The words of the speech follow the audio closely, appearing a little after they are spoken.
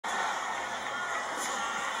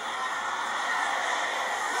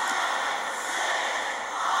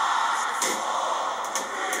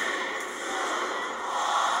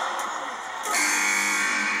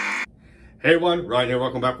Hey everyone, Ryan here.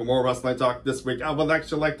 Welcome back for more wrestling talk. This week, I would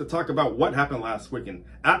actually like to talk about what happened last weekend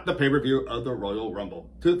at the pay-per-view of the Royal Rumble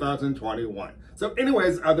 2021. So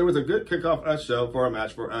anyways, there was a good kickoff show for a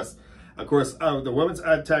match for us. Of course, the women's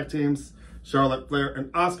tag teams, Charlotte Flair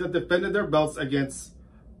and Asuka, defended their belts against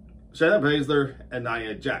Shayna Baszler and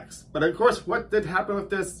Nia Jax. But of course, what did happen with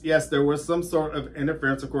this? Yes, there was some sort of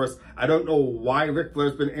interference. Of course, I don't know why Ric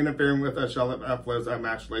Flair's been interfering with Charlotte Flair's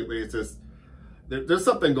match lately. It's just there's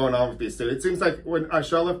something going on with these two. It seems like when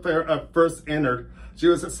Charlotte Flair first entered, she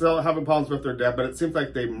was still having problems with her dad, but it seems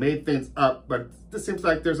like they made things up. But this seems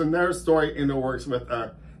like there's another story in the works with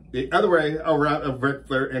the other way around of Ric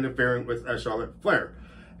Flair interfering with Charlotte Flair.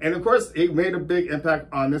 And of course, he made a big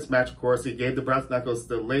impact on this match. Of course, he gave the brass knuckles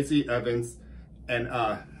to Lacey Evans and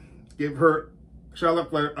gave her, Charlotte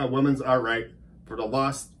Flair, a women's right for the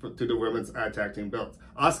loss to the women's tag team belts.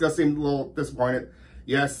 Asuka seemed a little disappointed.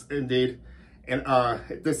 Yes, indeed. And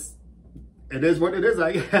it is what it is,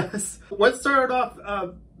 I guess. What started off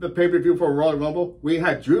the pay-per-view for Royal Rumble, we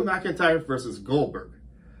had Drew McIntyre versus Goldberg.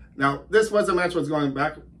 Now, this was a match that was going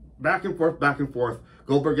back and forth.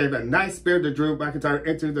 Goldberg gave a nice spear to Drew McIntyre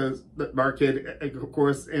into the barricade, of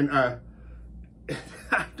course. And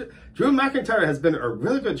Drew McIntyre has been a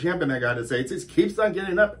really good champion, I gotta say. He just keeps on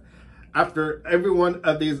getting up after every one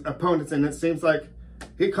of these opponents, and it seems like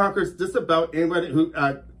he conquers just about anybody who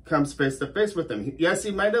comes face to face with him. Yes,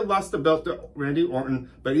 he might have lost the belt to Randy Orton,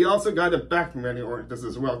 but he also got it back from Randy Orton just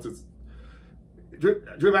as well. Drew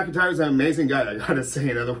McIntyre is an amazing guy, I gotta say,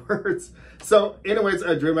 in other words. So, anyways,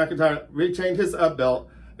 Drew McIntyre retained his belt,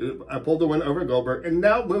 pulled the win over Goldberg, and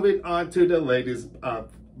now moving on to the ladies'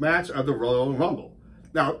 match of the Royal Rumble.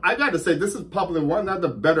 Now, I gotta say, this is probably one of the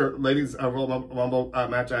better ladies' Royal Rumble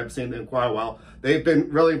match I've seen in quite a while. They've been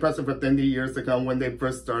really impressive within the years to come when they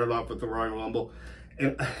first started off with the Royal Rumble.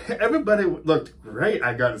 And everybody looked great,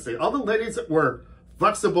 I gotta say. All the ladies were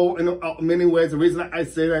flexible in many ways. The reason I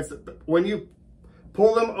say that is when you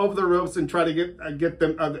pull them over the ropes and try to get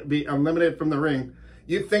them be eliminated from the ring,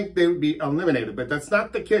 you think they would be eliminated, but that's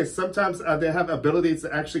not the case. Sometimes they have abilities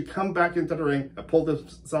to actually come back into the ring and pull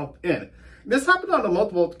themselves in. This happened on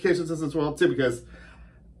multiple occasions as well too, because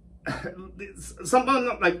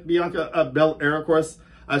someone like Bianca Belair, of course,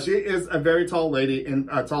 she is a very tall lady and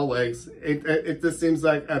tall legs. It just seems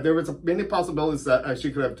like there was many possibilities that she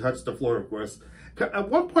could have touched the floor, of course. At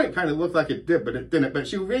one point, it kind of looked like it did, but it didn't. But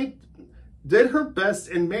she did her best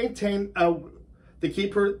and maintained to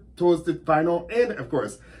keep her towards the final end, of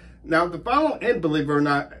course. Now, the final end, believe it or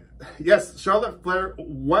not, yes, Charlotte Flair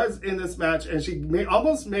was in this match, and she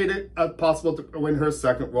almost made it possible to win her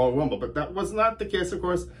second Royal Rumble, but that was not the case, of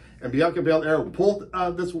course. And Bianca Belair pulled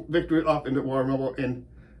this victory off in the Royal Rumble and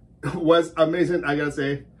was amazing, I gotta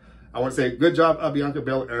say. I want to say good job, Bianca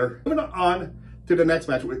Belair. Moving on to the next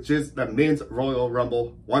match, which is the men's Royal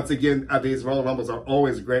Rumble. Once again, these Royal Rumbles are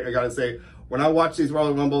always great, I gotta say. When I watch these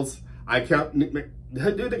Royal Rumbles, I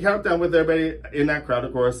do the countdown with everybody in that crowd,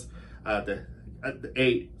 of course. The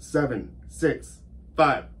 8, 7, 6,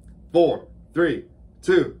 5, 4, 3,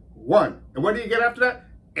 2, 1. And what do you get after that?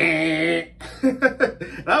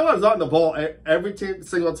 I was on the ball every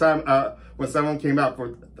single time when someone came out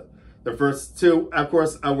for the first two. Of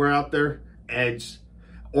course, were out there. Edge,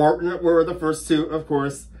 Orton were the first two, of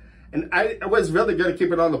course. And I was really good at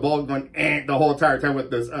keeping on the ball, going the whole entire time with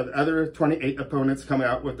those other 28 opponents coming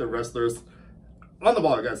out with the wrestlers on the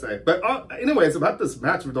ball, I gotta say. But anyways, about this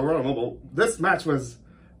match with the Royal Rumble, this match was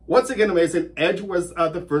once again amazing. Edge was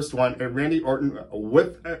the first one, and Randy Orton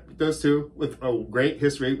with those two with a great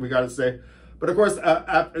history, we gotta say. But of course,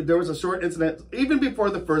 there was a short incident even before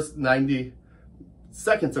the first 90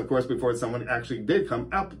 seconds, of course, before someone actually did come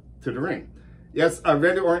out to the ring. Yes,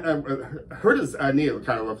 Randy Orton hurt his knee, it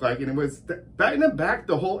kind of looked like, and it was batting him back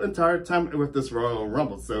the whole entire time with this Royal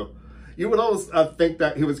Rumble. So you would always think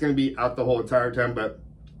that he was going to be out the whole entire time, but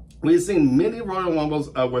we've seen many Royal Rumbles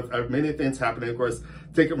with many things happening. Of course,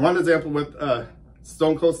 take one example with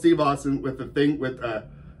Stone Cold Steve Austin with the thing with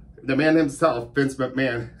the man himself, Vince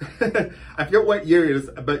McMahon. I forget what year it is,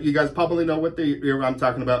 but you guys probably know what the year I'm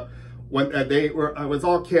talking about. When they were, it was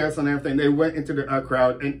all chaos and everything, they went into the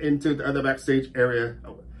crowd and into the other backstage area,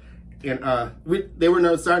 and they were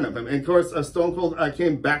no sign of him. And of course, Stone Cold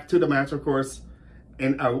came back to the match, of course,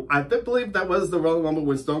 and I believe that was the Royal Rumble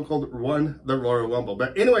when Stone Cold won the Royal Rumble.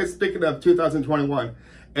 But anyway, speaking of 2021,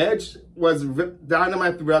 Edge was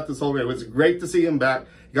dynamite throughout this whole year. It was great to see him back.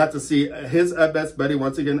 You got to see his best buddy,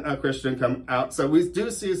 once again, Christian, come out. So we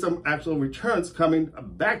do see some actual returns coming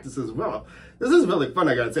back this as well. This is really fun,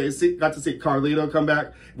 I gotta say. Got to see Carlito come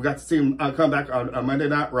back. We got to see him come back on Monday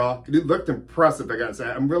Night Raw. He looked impressive, I gotta say.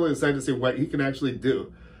 I'm really excited to see what he can actually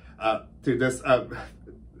do. to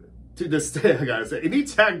this day, I gotta say. And he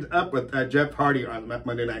tagged up with Jeff Hardy on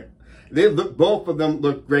Monday night. Both of them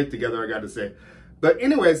look great together, I gotta say. But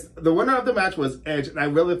anyways, the winner of the match was Edge, and I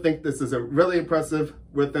really think this is a really impressive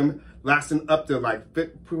with them lasting up to like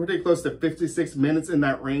pretty close to 56 minutes in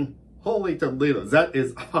that ring. Holy Toledo, that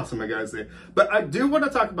is awesome, I gotta say. But I do want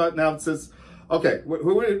to talk about now since, okay,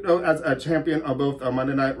 who we know as a champion on both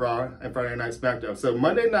Monday Night Raw and Friday Night SmackDown. So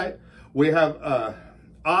Monday night, we have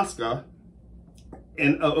Asuka,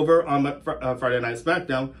 and over on Friday Night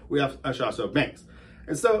SmackDown, we have Sasha Banks.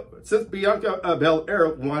 And so, since Bianca Belair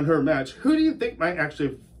won her match, who do you think might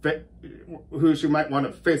actually who she might want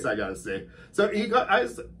to face, I gotta say. So I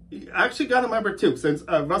actually got a number two, since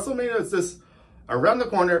WrestleMania is just around the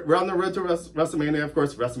corner, we're on the road to WrestleMania, of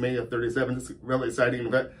course, WrestleMania 37 is a really exciting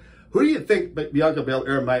event. Who do you think Bianca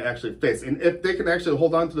Belair might actually face? And if they can actually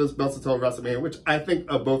hold on to those belts until WrestleMania, which I think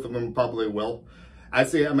both of them probably will. I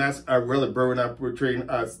see a match really brewing up between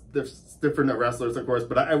different wrestlers, of course,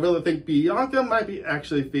 but I really think Bianca might be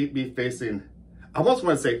actually be facing, I almost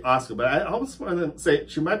want to say Asuka, but I almost want to say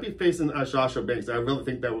she might be facing Sasha Banks. I really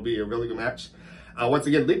think that would be a really good match. Once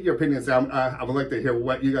again, leave your opinions down. I would like to hear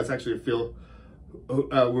what you guys actually feel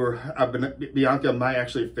Bianca might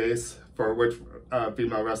actually face for which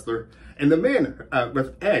female wrestler. And the men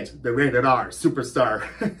with Edge, the rated R superstar.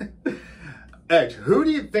 Edge, who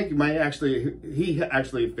do you think he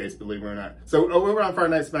actually faced, believe it or not? So over on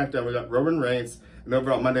Friday Night SmackDown, we got Roman Reigns, and over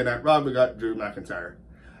on Monday Night Raw, we got Drew McIntyre.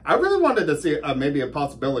 I really wanted to see maybe a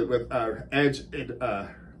possibility with Edge and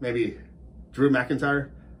maybe Drew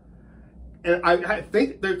McIntyre. And I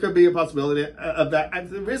think there could be a possibility of that.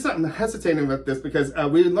 The reason I'm hesitating with this because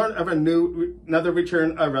we learned of another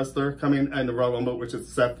return wrestler coming in the Royal Rumble, which is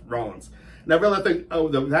Seth Rollins. And I really think,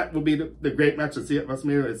 that would be the great match to see at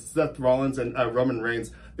WrestleMania. It's Seth Rollins and Roman Reigns.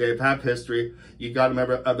 They have history. You got to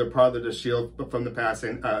remember they're part of the Shield from the past,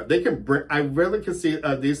 and they can bring. I really can see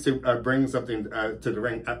these two bring something to the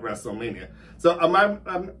ring at WrestleMania. So my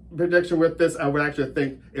prediction with this, I would actually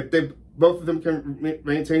think if both of them can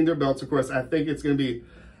maintain their belts, of course, I think it's going to be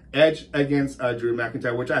Edge against Drew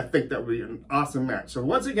McIntyre, which I think that would be an awesome match. So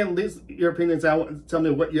once again, leave your opinions out. Tell me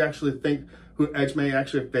what you actually think who Edge may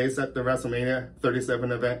actually face at the WrestleMania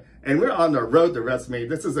 37 event. And we're on the road to WrestleMania.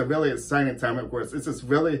 This is a really exciting time, of course. This is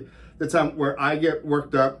really the time where I get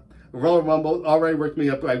worked up. Royal Rumble already worked me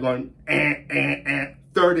up by going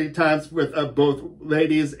 30 times with both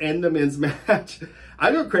ladies and the men's match.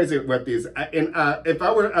 I go crazy with these. And if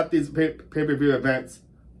I were at these pay-per-view events,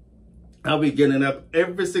 I'll be getting up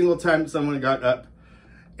every single time someone got up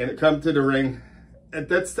and it come to the ring. And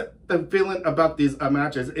that's the feeling about these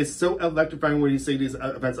matches. It's so electrifying when you see these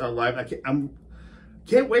events are live. I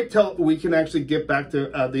can't wait till we can actually get back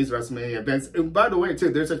to these WrestleMania events. And by the way, too,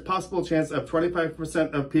 there's a possible chance of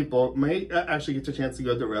 25% of people may actually get a chance to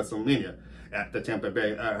go to WrestleMania at the Tampa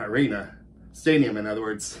Bay Arena Stadium, in other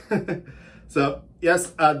words. So,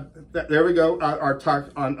 yes, there we go. Our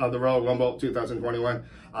talk on the Royal Rumble 2021.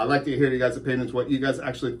 I'd like to hear you guys' opinions, what you guys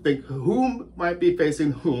actually think, whom might be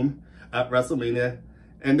facing whom at WrestleMania.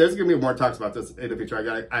 And there's going to be more talks about this in the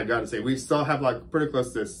future. I got to say, we still have like pretty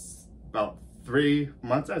close to about 3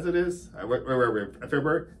 months as it is. Where were we?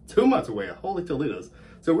 February? 2 months away. Holy Toledo's.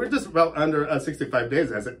 So we're just about under 65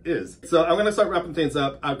 days as it is. So I'm going to start wrapping things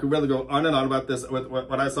up. I could really go on and on about this with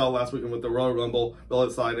what I saw last weekend with the Royal Rumble, real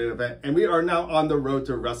exciting event. And we are now on the road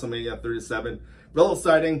to WrestleMania 37. Real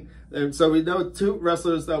exciting. And so we know two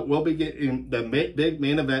wrestlers that will be getting the big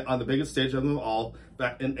main event on the biggest stage of them all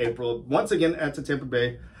back in April. Once again at the Tampa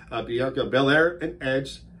Bay, Bianca Belair and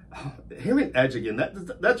Edge. Hearing Edge again,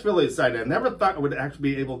 that's really exciting. I never thought I would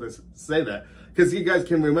actually be able to say that. Because you guys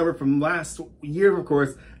can remember from last year, of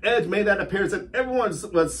course, Edge made that appearance and everyone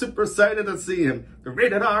was super excited to see him. The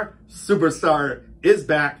Rated R superstar is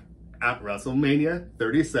back at WrestleMania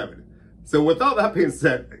 37. So with all that being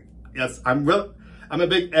said, yes, I'm a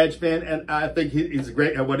big Edge fan and I think he's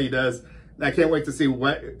great at what he does. And I can't wait to see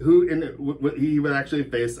who he would actually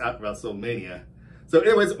face at WrestleMania. So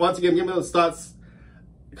anyways, once again, give me those thoughts,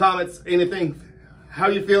 comments, anything. How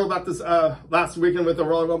you feel about this last weekend with the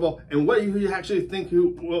Royal Rumble, and what do you actually think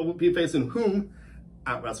who will be facing whom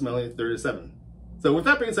at WrestleMania 37. So with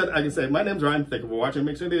that being said, I can say my name's Ryan. Thank you for watching.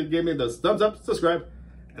 Make sure to give me those thumbs up, subscribe,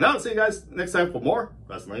 and I'll see you guys next time for more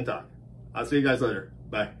wrestling talk. I'll see you guys later.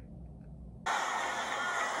 Bye.